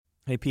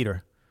Hey,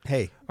 Peter.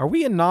 Hey. Are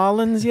we in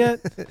Nolans yet?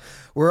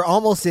 We're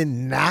almost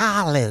in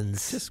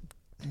Nolans. Just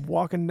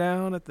walking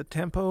down at the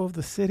tempo of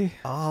the city.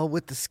 Oh,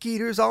 with the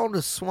skeeters on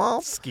the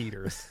swamp.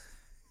 Skeeters.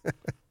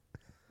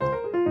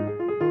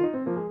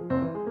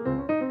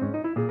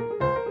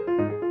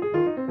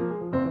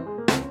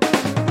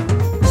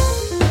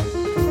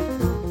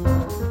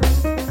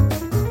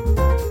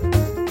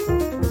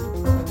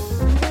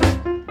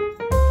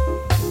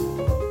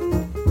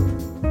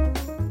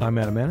 I'm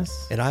Adam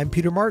Manis. And I'm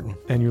Peter Martin.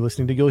 And you're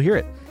listening to You'll Hear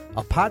It.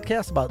 A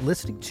podcast about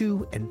listening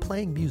to and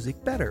playing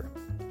music better.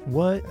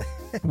 What?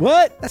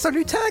 What? That's our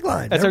new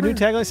tagline. That's our new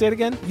remember? tagline. Say it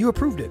again. You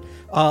approved it.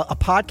 A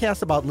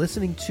podcast about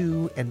listening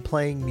to and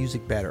playing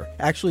music better.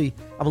 Actually,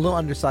 I'm a little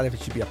undecided if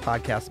it should be a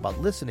podcast about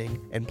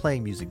listening and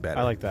playing music better.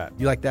 I like that.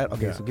 You like that?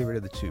 Okay, Yeah. so get rid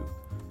of the two.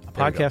 A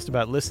podcast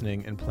about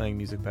listening and playing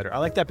music better. I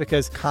like that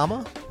because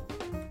Comma?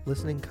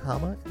 Listening,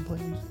 comma, and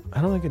playing music? I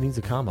don't think it needs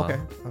a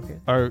comma. Okay.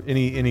 Are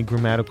any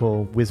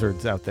grammatical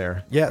wizards out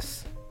there?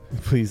 Yes.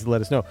 Please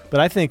let us know. But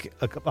I think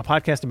a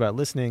podcast about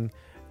listening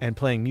and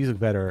playing music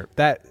better,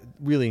 that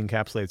really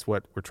encapsulates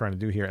what we're trying to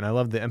do here. And I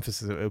love the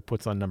emphasis it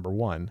puts on number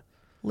one.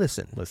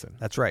 Listen. Listen.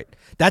 That's right.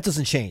 That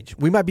doesn't change.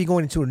 We might be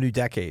going into a new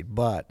decade,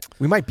 but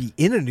we might be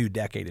in a new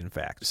decade, in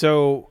fact.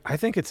 So I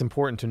think it's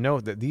important to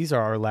note that these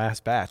are our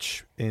last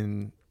batch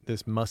in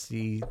this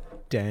musty,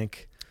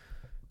 dank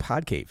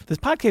Podcave. This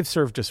Podcave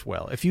served us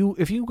well. If you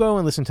go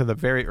and listen to the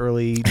very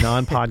early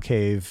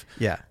non-Podcave,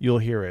 Yeah. you'll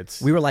hear it.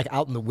 We were like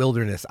out in the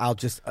wilderness, out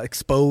just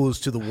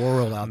exposed to the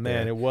world out there.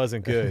 Man, it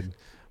wasn't good.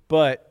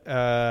 But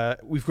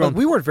we've grown. But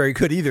we weren't very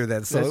good either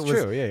then, so That's it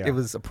was true. Yeah. it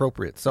was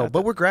appropriate. So,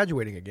 but we're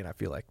graduating again, I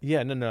feel like.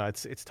 Yeah, no.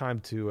 It's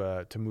time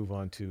to move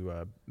on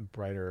to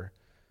brighter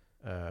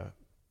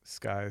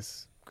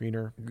skies,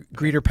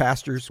 greener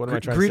pastures, What am I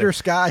trying to greener say?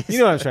 skies. You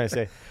know what I'm trying to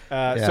say.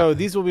 Yeah. So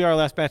these will be our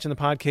last batch in the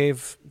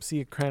Podcave. See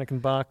you, Kranich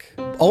and Bach.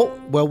 Oh,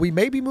 well, we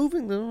may be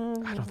moving.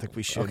 I don't think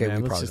we should. Okay, man.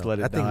 we Let's probably just don't. let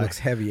it That die. thing looks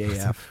heavy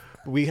AF.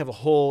 We have a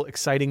whole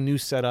exciting new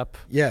setup.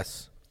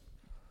 Yes.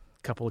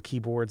 Couple of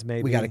keyboards,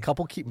 maybe. We got a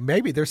couple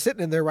maybe they're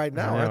sitting in there right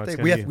now, I know, aren't it's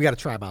they? gonna We got to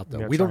try them out though.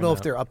 gotta We don't try know 'em if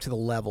out. they're up to the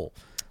level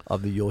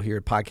of the You'll Hear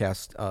It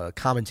podcast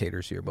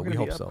commentators here, but We're we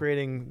gonna hope be so.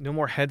 upgrading. No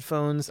more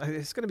headphones.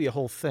 It's going to be a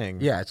whole thing.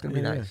 Yeah, it's going to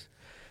be Yeah. nice.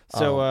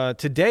 So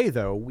today,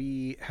 though,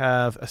 we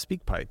have a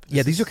speak pipe.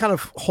 Yeah, these are kind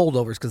of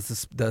holdovers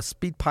because the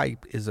speed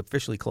pipe is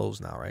officially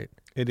closed now, right?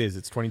 It is.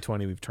 It's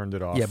 2020. We've turned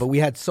it off. Yeah, but we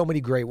had so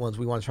many great ones.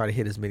 We want to try to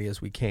hit as many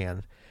as we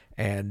can.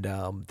 And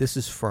this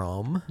is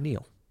from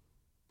Neil.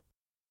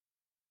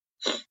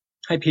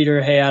 Hi,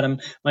 Peter. Hey, Adam.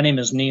 My name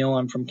is Neil.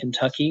 I'm from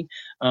Kentucky.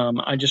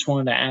 I just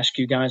wanted to ask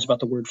you guys about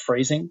the word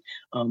phrasing.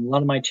 A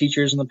lot of my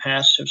teachers in the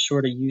past have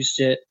sort of used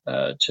it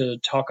to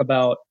talk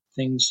about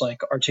things like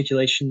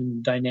articulation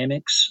and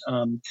dynamics.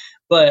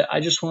 But I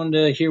just wanted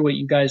to hear what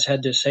you guys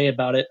had to say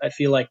about it. I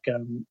feel like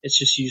it's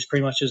just used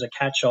pretty much as a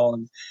catch-all,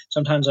 and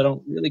sometimes I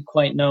don't really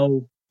quite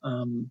know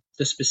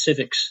the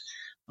specifics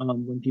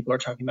when people are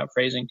talking about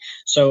phrasing.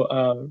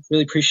 So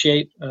really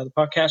appreciate the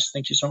podcast.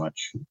 Thank you so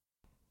much.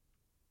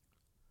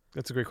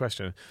 That's a great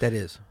question. That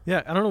is.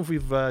 Yeah, I don't know if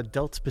we've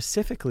dealt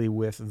specifically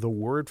with the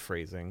word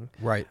phrasing.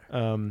 Right.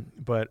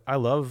 But I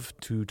love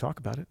to talk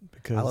about it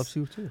because I love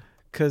to too.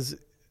 Because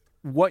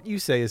what you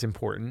say is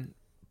important,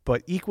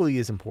 but equally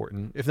as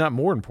important, if not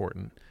more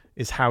important,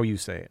 is how you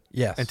say it.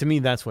 Yes. And to me,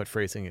 that's what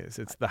phrasing is.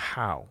 It's the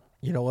how.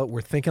 You know what? We're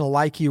thinking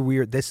alike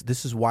here. This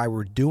is why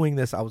we're doing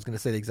this. I was going to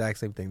say the exact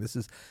same thing. This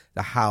is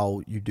the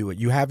how you do it.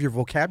 You have your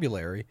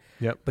vocabulary,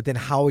 Yep. but then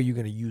how are you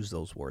going to use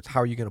those words?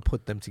 How are you going to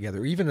put them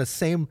together? Even the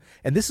same,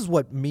 and this is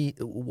what to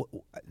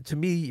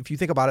me, if you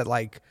think about it,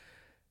 like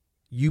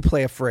you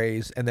play a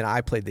phrase and then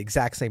I play the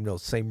exact same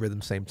notes, same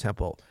rhythm, same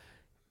tempo.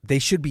 They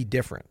should be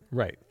different.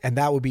 Right. And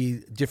that would be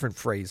different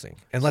phrasing.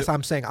 Unless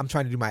I'm saying I'm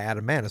trying to do my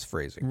Adam Manis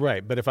phrasing.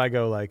 Right. But if I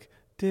go like,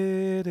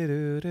 right,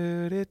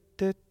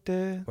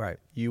 Right.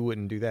 you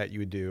wouldn't do that. You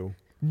would do.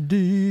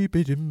 Deep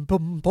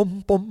bum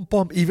bum bum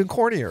bum. Even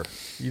cornier.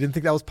 You didn't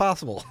think that was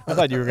possible. I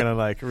thought you were gonna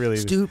like really.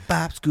 Stoop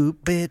bop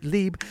scoop bit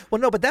leap.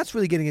 Well, no, but that's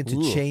really getting into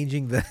Ooh.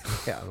 changing the.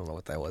 Yeah, I don't know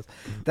what that was.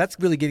 That's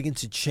really getting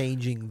into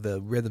changing the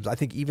rhythms. I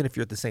think even if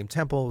you're at the same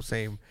tempo,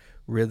 same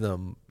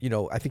rhythm,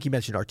 I think you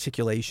mentioned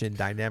articulation,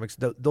 dynamics.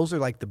 Those are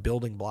like the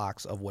building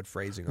blocks of what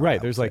phrasing. Are,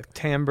 Right. There's like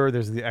timbre.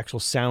 There's the actual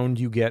sound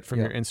you get from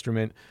Yeah. your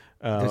instrument.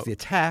 there's the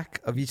attack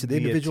of each of the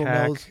individual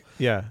attack, notes.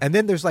 Yeah. And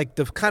then there's like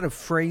the kind of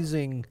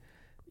phrasing,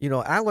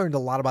 I learned a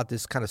lot about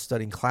this kind of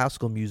studying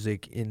classical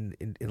music in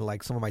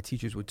like some of my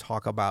teachers would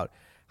talk about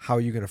how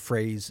you're going to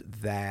phrase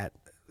that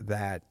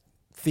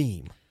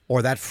theme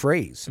or that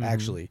phrase,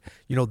 actually.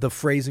 The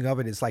phrasing of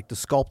it is like the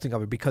sculpting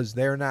of it because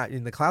they're not,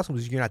 in the classical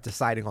music, you're not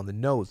deciding on the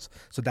notes.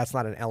 So that's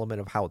not an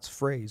element of how it's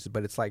phrased.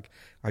 But it's like,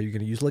 are you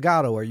going to use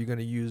legato? Are you going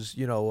to use,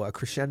 a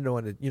crescendo?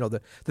 And,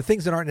 the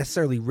things that aren't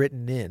necessarily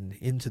written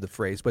into the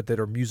phrase, but that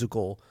are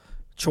musical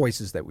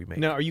choices that we make.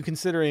 Now, are you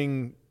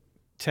considering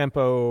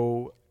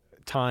tempo,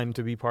 time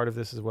to be part of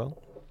this as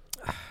well?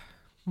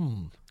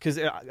 Because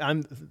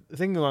I'm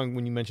thinking along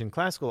when you mention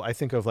classical, I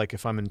think of like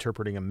if I'm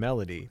interpreting a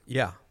melody,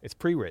 Yeah. it's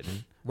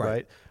pre-written,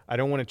 right? I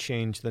don't want to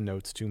change the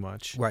notes too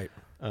much, Right.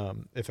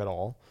 if at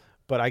all.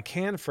 But I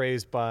can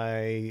phrase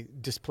by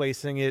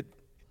displacing it,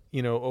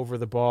 over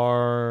the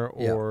bar,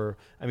 or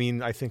I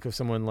mean, I think of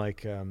someone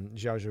like João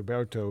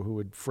Gilberto who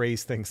would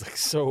phrase things like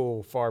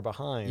so far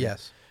behind.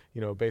 Yes.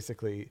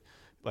 Basically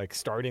like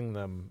starting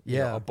them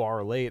a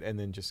bar late and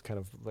then just kind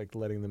of like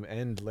letting them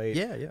end late.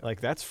 Yeah. Like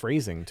that's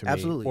phrasing to me.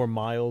 Absolutely. Or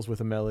Miles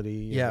with a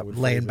melody. Would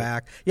laying phrase it.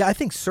 back. Yeah, I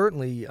think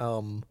certainly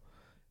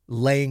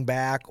laying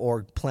back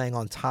or playing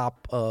on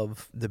top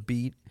of the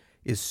beat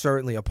is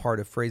certainly a part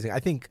of phrasing. I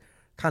think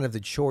kind of the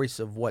choice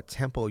of what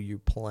tempo you're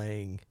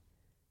playing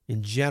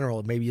in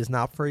general maybe is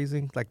not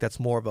phrasing. Like that's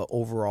more of an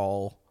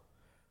overall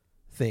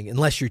thing,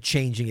 unless you're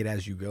changing it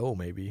as you go,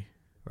 maybe.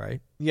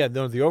 Right? Yeah,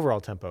 no, the overall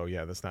tempo,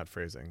 that's not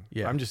phrasing.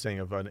 Yeah. I'm just saying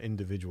of an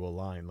individual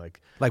line.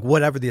 Like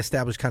whatever the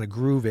established kind of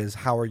groove is,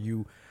 how are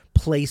you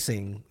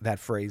placing that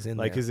phrase in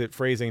like there? is it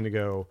phrasing to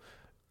go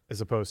as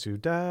opposed to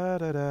da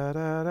da da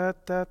da da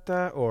da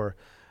da or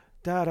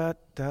da da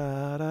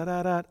da da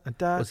da da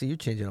da? Well, see, you're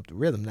changing up the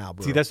rhythm now,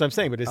 bro. See, that's what I'm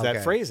saying, but is Okay.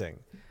 that phrasing?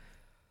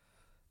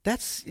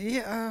 That's,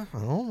 I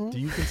don't know. Do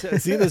you consider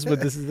see this,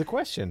 but this is the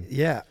question.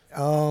 Yeah.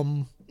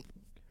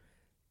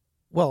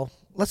 Well,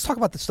 let's talk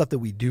about the stuff that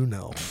we do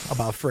know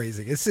about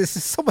phrasing. It's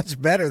so much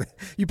better.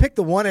 You pick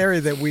the one area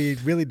that we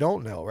really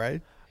don't know,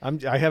 right?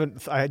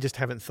 I just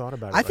haven't thought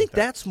about it. I think like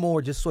that. that's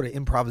more just sort of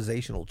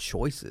improvisational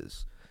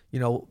choices,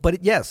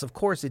 But yes, of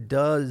course, it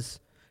does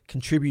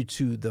contribute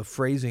to the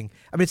phrasing.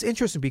 I mean, it's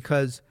interesting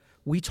because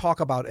we talk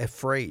about a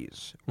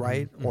phrase,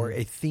 right, or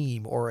a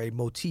theme or a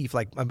motif.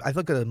 Like I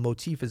look at a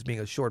motif as being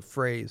a short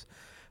phrase.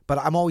 But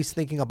I'm always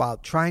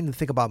trying to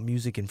think about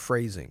music in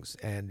phrasings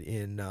and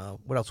in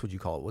what else would you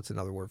call it? What's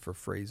another word for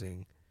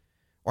phrasing?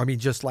 Or I mean,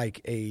 just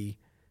like a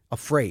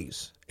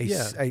phrase,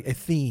 a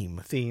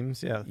theme.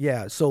 Themes, yeah.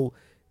 Yeah. So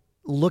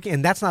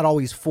and that's not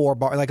always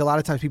 4-bar. Like a lot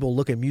of times people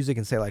look at music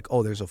and say like,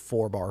 oh, there's a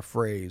 4-bar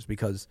phrase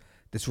because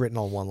it's written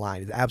on one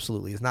line. It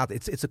absolutely is not.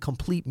 It's a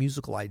complete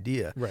musical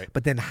idea. Right.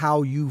 But then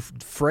how you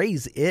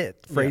phrase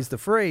the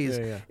phrase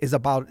is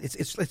about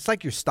it's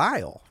like your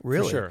style,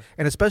 really. For sure.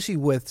 And especially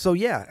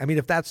I mean,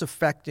 if that's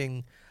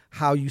affecting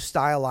how you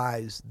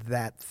stylize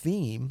that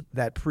theme,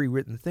 that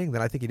pre-written thing,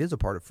 then I think it is a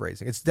part of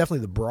phrasing. It's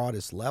definitely the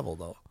broadest level,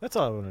 though. That's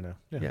all I want to know.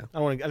 Yeah.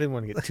 I didn't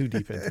want to get too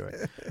deep into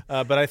it.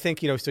 But I think,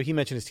 so he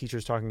mentioned his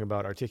teachers talking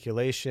about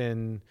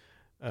articulation,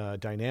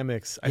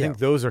 dynamics. I think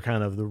those are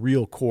kind of the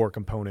real core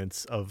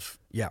components of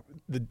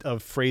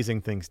of phrasing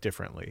things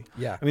differently.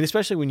 Yeah. I mean,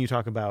 especially when you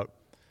talk about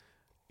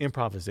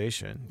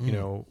improvisation,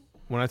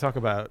 when I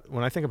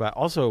think about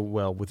also,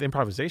 with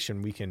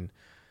improvisation, we can,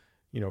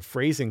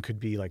 phrasing could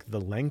be like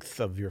the length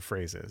of your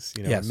phrases,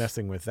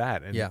 messing with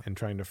that and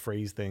trying to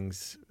phrase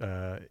things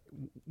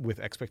with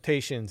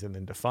expectations and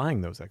then defying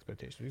those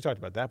expectations. We talked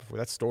about that before.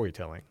 That's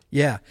storytelling.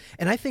 Yeah.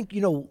 And I think,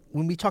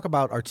 when we talk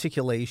about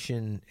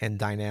articulation and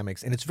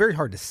dynamics, and it's very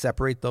hard to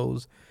separate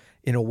those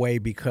in a way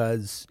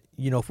because,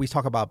 if we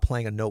talk about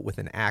playing a note with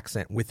an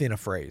accent within a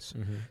phrase.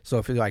 So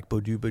if you're like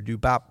bodoo badoo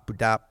bop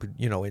boodop,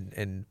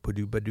 and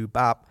bodoo badoo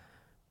bop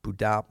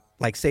boodop,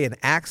 like say an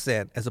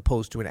accent as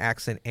opposed to an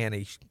accent and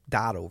a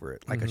dot over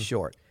it, like a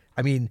short.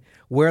 I mean,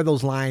 where are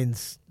those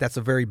lines? That's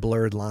a very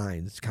blurred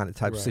lines kind of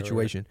type of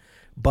situation.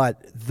 Right.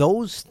 But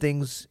those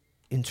things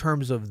in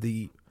terms of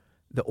the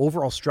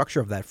overall structure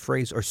of that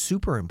phrase are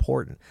super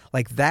important.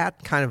 Like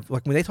that kind of,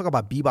 like when they talk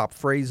about bebop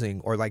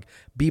phrasing or like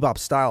bebop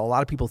style, a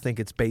lot of people think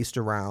it's based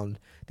around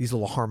these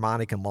little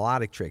harmonic and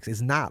melodic tricks.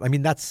 It's not. I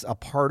mean, that's a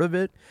part of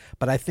it,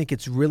 but I think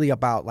it's really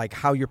about like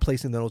how you're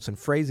placing the notes and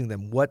phrasing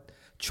them, what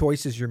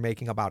choices you're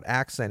making about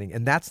accenting.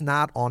 And that's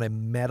not on a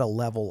meta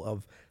level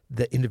of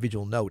the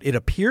individual note. It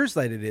appears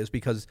that it is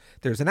because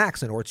there's an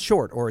accent or it's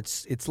short or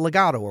it's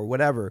legato or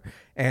whatever.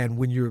 And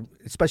when you're,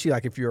 especially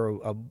like if you're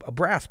a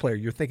brass player,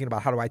 you're thinking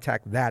about how do I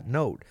attack that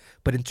note.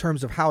 But in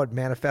terms of how it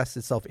manifests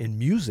itself in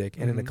music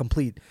and in a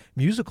complete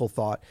musical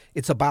thought,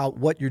 it's about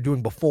what you're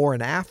doing before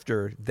and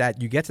after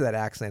that you get to that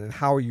accent and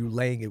how are you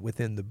laying it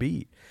within the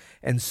beat.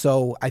 And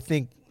so I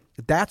think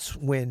that's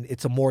when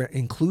it's a more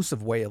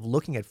inclusive way of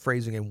looking at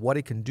phrasing and what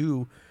it can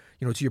do.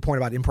 To your point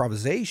about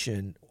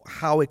improvisation,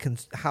 how it can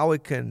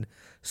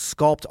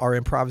sculpt our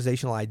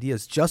improvisational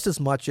ideas just as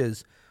much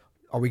as,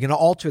 are we going to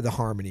alter the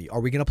harmony? Are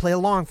we going to play a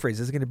long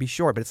phrase? Is it going to be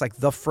short? But it's like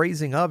the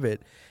phrasing of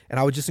it. And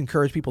I would just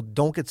encourage people,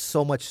 don't get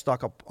so much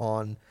stuck up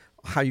on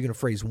how you're going to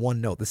phrase one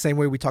note. The same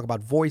way we talk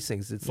about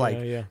voicings. It's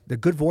the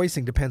good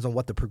voicing depends on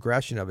what the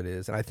progression of it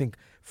is. And I think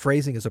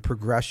phrasing is a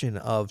progression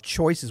of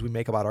choices we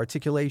make about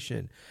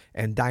articulation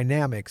and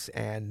dynamics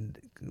and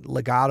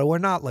legato or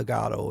not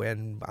legato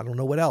and I don't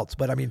know what else.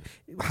 But I mean,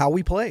 how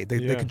we play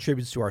that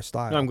contributes to our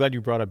style. No, I'm glad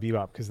you brought up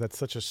bebop because that's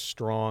such a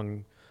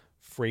strong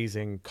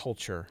phrasing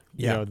culture.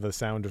 The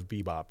sound of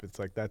bebop. It's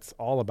like that's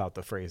all about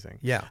the phrasing.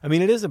 Yeah. I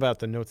mean, it is about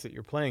the notes that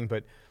you're playing,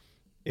 but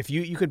if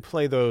you could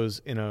play those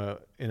in a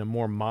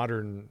more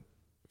modern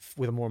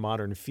with a more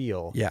modern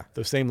feel. Yeah.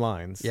 Those same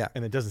lines. Yeah.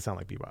 And it doesn't sound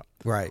like bebop.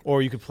 Right.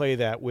 Or you could play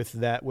that with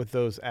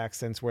those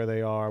accents where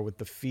they are, with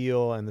the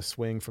feel and the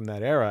swing from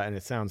that era, and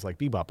it sounds like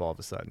bebop all of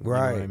a sudden. Right.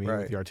 You know what I mean? Right.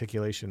 With the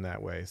articulation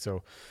that way.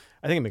 So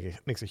I think it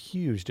makes a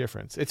huge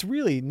difference. It's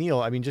really,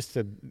 Neil, I mean, just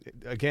to,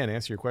 again,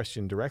 answer your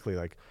question directly,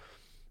 like,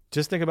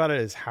 just think about it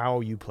as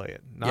how you play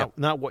it.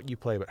 Not what you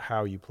play, but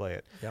how you play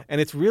it. Yep. And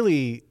it's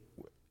really,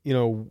 you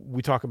know,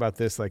 we talk about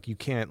this, like, you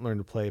can't learn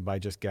to play by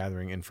just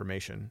gathering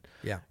information.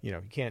 Yeah. You know,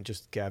 you can't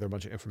just gather a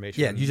bunch of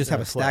information. Yeah, you just have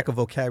a play. stack of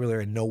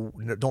vocabulary and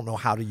don't know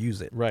how to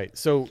use it. Right.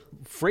 So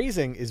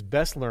phrasing is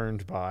best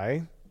learned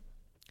by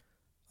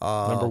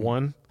number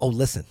one. Oh,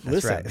 listen.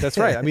 That's right. That's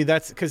right. I mean,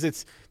 that's because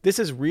this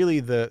is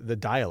really the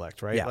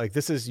dialect, right? Yeah. Like,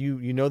 this is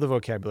you know the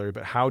vocabulary,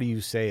 but how do you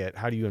say it?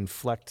 How do you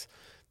inflect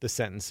the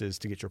sentences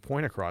to get your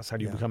point across? How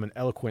do you become an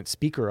eloquent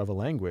speaker of a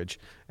language?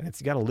 And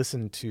you got to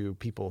listen to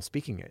people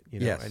speaking it, you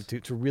know, Yes.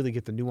 and to really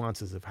get the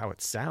nuances of how it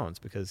sounds,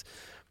 because,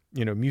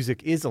 you know,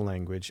 music is a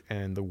language,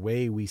 and the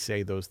way we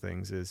say those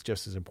things is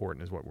just as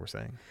important as what we're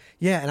saying.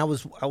 Yeah, and I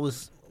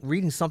was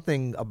reading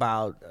something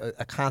about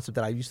a concept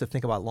that I used to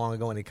think about long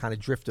ago, and it kind of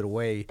drifted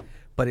away.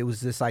 But it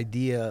was this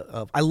idea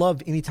of, I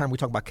love anytime we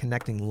talk about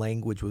connecting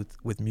language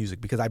with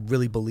music, because I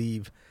really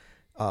believe,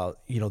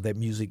 that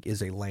music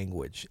is a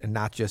language, and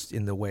not just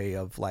in the way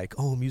of like,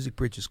 oh, music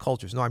bridges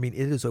cultures. No, I mean,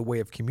 it is a way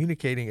of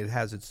communicating. It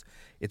has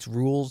its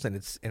rules and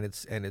its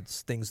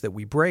things that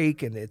we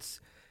break, and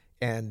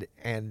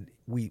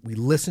we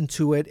listen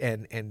to it,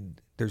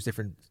 and there's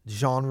different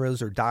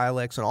genres or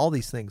dialects and all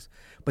these things.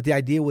 But the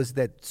idea was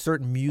that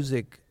certain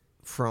music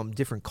from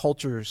different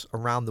cultures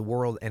around the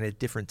world and at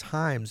different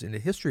times in the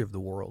history of the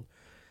world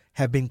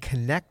have been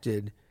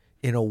connected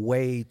in a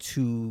way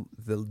to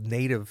the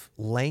native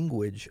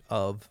language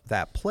of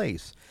that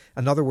place.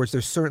 In other words,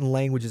 there's certain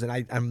languages, and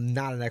I'm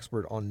not an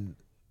expert on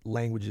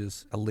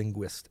languages, a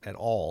linguist at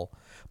all,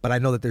 but I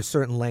know that there's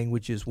certain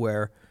languages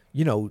where,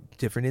 you know,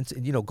 different,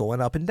 going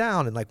up and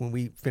down. And like when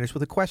we finish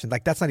with a question,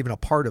 like that's not even a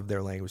part of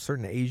their language.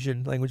 Certain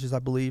Asian languages, I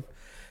believe,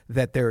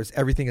 that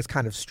everything is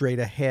kind of straight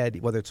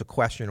ahead, whether it's a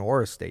question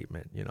or a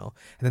statement, you know.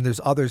 And then there's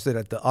others that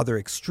at the other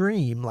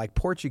extreme, like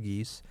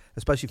Portuguese,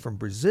 especially from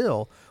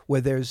Brazil,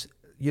 where there's,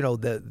 you know,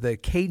 the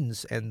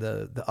cadence and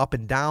the up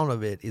and down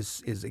of it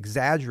is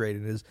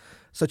exaggerated. It is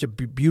such a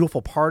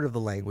beautiful part of the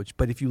language.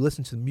 But if you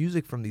listen to the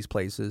music from these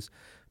places,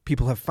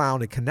 people have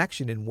found a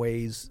connection in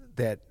ways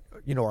that,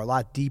 you know, are a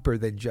lot deeper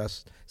than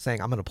just saying,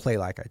 I'm going to play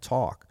like I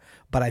talk.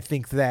 But I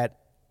think that,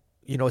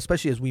 you know,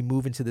 especially as we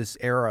move into this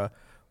era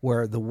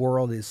where the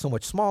world is so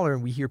much smaller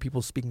and we hear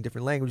people speaking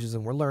different languages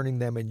and we're learning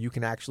them, and you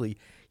can actually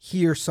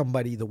hear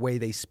somebody the way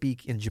they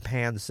speak in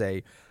Japan,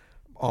 say,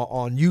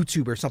 on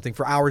YouTube or something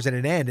for hours at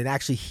an end, and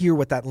actually hear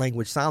what that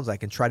language sounds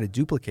like and try to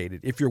duplicate it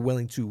if you're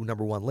willing to,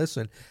 number one,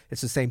 listen.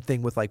 It's the same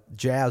thing with like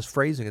jazz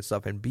phrasing and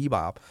stuff and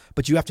bebop,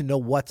 but you have to know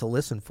what to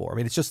listen for. I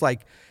mean, it's just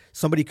like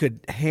somebody could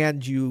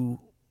hand you,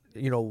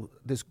 you know,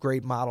 this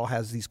great model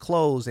has these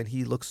clothes and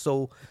he looks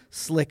so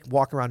slick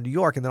walking around New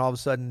York, and then all of a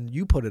sudden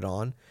you put it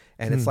on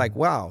and it's like,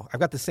 wow, I've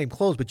got the same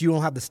clothes, but you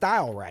don't have the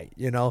style right,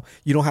 you know,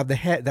 you don't have the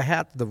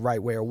hat the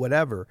right way or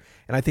whatever.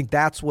 And I think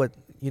that's what,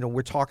 you know,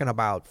 we're talking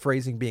about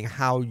phrasing being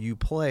how you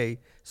play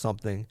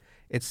something.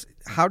 It's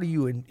how do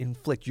you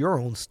inflict your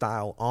own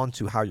style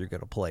onto how you're going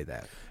to play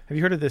that. Have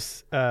you heard of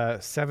this 7%,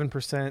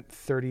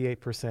 38%,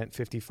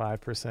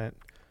 55%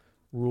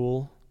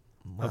 rule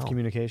of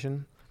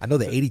communication? I know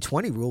the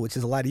 80-20 rule, which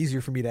is a lot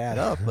easier for me to add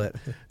up, but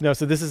No,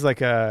 so this is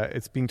like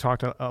it's being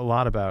talked a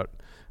lot about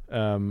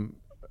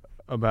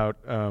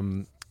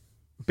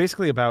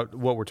basically about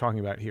what we're talking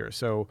about here.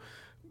 So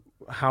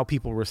how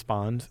people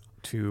respond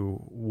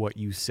to what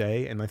you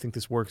say, and I think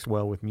this works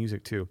well with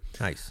music too.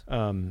 nice.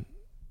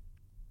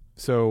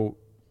 So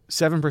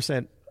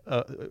 7%,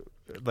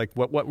 like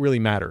what really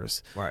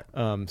matters. Right.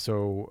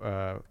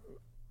 The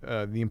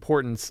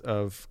importance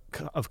of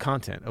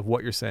content of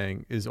what you're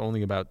saying is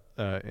only about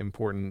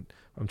important.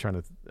 I'm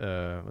trying to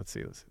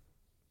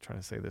trying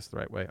to say this the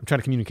right way. I'm trying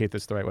to communicate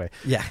this the right way.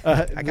 Yeah,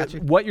 I got you.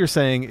 What you're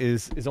saying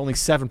is only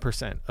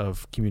 7%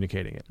 of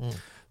communicating it.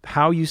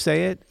 How you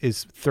say it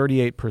is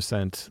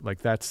 38%.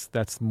 Like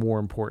that's more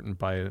important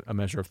by a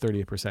measure of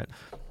 38%.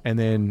 And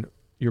then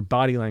your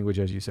body language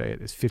as you say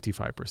it is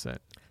 55%.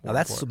 Now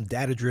that's some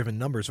data-driven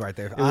numbers right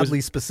there.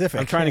 Oddly specific.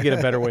 I'm trying to get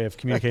a better way of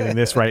communicating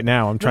this right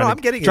now. I'm trying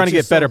to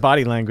get better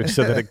body language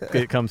so that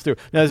it comes through.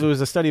 Now, there was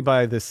a study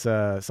by this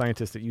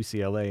scientist at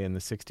UCLA in the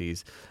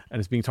 60s, and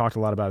it's being talked a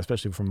lot about,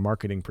 especially from a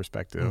marketing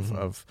perspective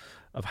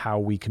of how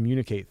we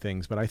communicate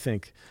things. But I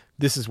think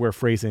this is where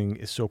phrasing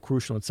is so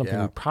crucial. It's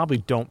something we probably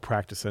don't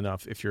practice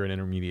enough if you're an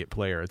intermediate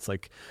player. It's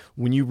like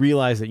when you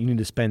realize that you need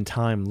to spend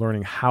time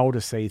learning how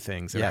to say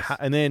things.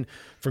 And then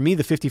for me,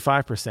 the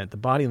 55%, the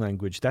body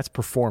language, that's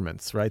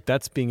performance, right?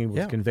 That's being able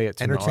to convey it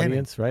to an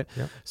audience, right?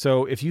 Yep.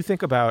 So if you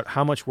think about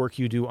how much work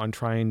you do on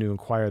trying to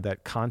acquire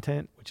that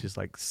content, which is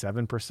like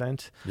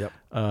 7%,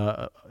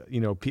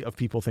 of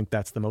people think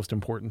that's the most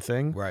important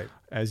thing, right?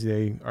 As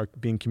they are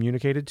being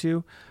communicated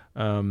to.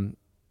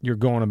 you're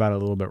going about it a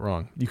little bit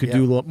wrong. You could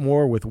do a lot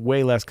more with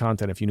way less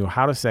content if you know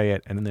how to say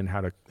it and then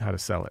how to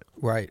sell it.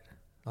 Right.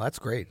 Well, that's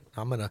great.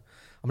 I'm gonna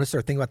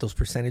start thinking about those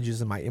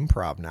percentages in my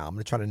improv now. I'm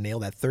gonna try to nail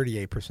that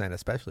 38%,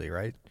 especially,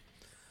 right?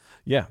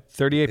 Yeah,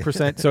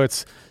 38%. So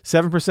it's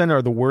 7%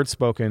 are the words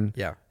spoken.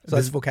 Yeah. So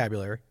that's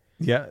vocabulary.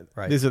 Yeah.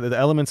 Right. These are the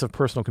elements of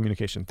personal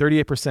communication.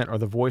 38% are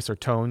the voice or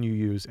tone you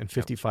use, and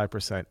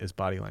 55% is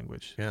body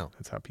language. Yeah.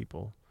 That's how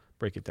people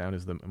break it down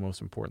as the most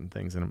important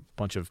things, and a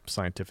bunch of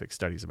scientific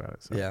studies about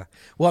it. So. Yeah.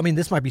 Well, I mean,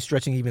 this might be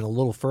stretching even a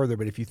little further,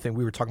 but if you think,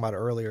 we were talking about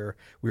earlier,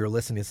 we were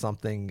listening to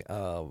something,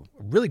 a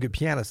really good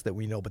pianist that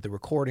we know, but the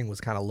recording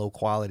was kind of low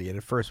quality. And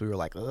at first we were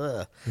like,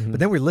 ugh. But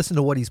then we listened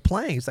to what he's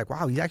playing. It's like,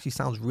 wow, he actually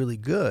sounds really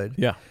good.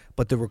 Yeah.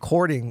 But the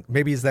recording,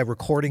 maybe is that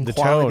recording the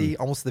quality, tone.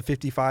 almost the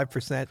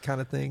 55%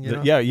 kind of thing, you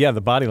know? Yeah, the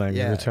body language,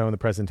 Yeah. the tone, the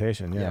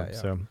presentation. Yeah. Yeah.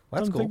 So Well,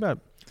 that's something to cool. think about.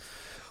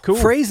 Cool.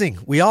 Phrasing.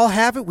 We all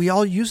have it. We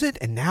all use it.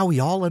 And now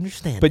we all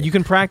understand But it. you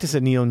can practice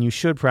it, Neil, and you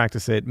should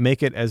practice it.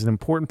 Make it as an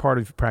important part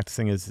of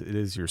practicing as it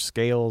is your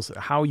scales.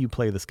 How you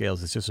play the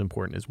scales is just as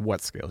important as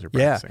what scales you're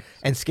practicing.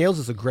 And scales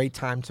is a great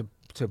time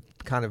to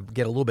kind of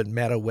get a little bit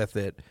meta with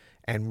it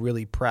and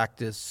really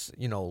practice,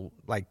 you know,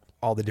 like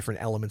all the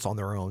different elements on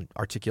their own,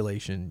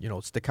 articulation, you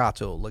know,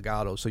 staccato,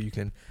 legato, so you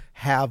can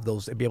have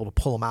those and be able to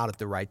pull them out at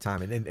the right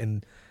time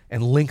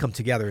and link them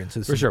together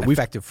into For sure.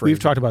 effective phrasing. We've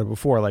talked about it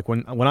before. Like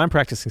when I'm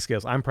practicing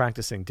scales, I'm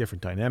practicing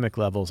different dynamic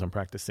levels. I'm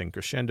practicing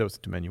crescendos,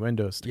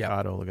 diminuendos,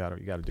 staccato, legato.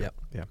 You got to do it.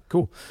 Yeah.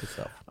 Cool. Good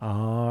stuff.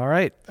 All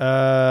right.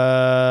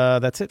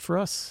 That's it for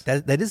us.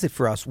 That is it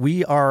for us.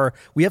 We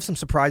have some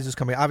surprises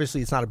coming.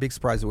 Obviously, it's not a big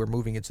surprise that we're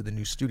moving into the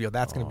new studio.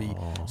 That's going to be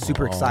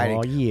super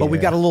exciting. Yeah. But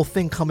we've got a little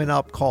thing coming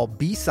up called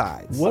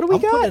B-Sides. What do we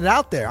got?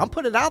 I'm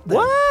putting it out there.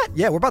 What?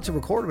 Yeah, we're about to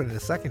record it in a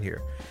second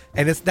here.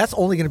 And that's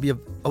only going to be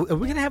are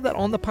we going to have that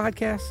on the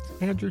podcast,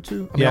 Andrew,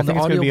 too? I think it's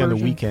going to be on the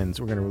version?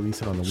 weekends. We're going to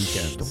release it on the Shh,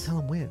 weekends. don't tell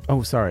them when.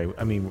 Oh, sorry.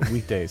 I mean,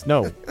 weekdays.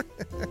 No,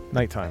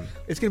 nighttime.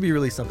 It's going to be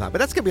released sometime. But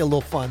that's going to be a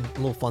little fun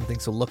thing,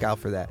 so look out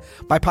for that.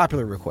 By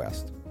popular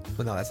request.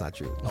 But no, that's not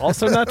true.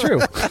 Also not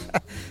true.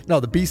 No,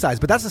 the B-sides.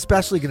 But that's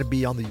especially going to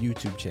be on the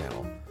YouTube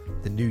channel,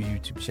 the new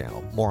YouTube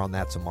channel. More on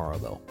that tomorrow,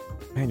 though.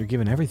 Man, you're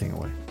giving everything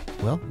away.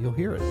 Well, you'll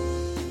hear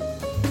it.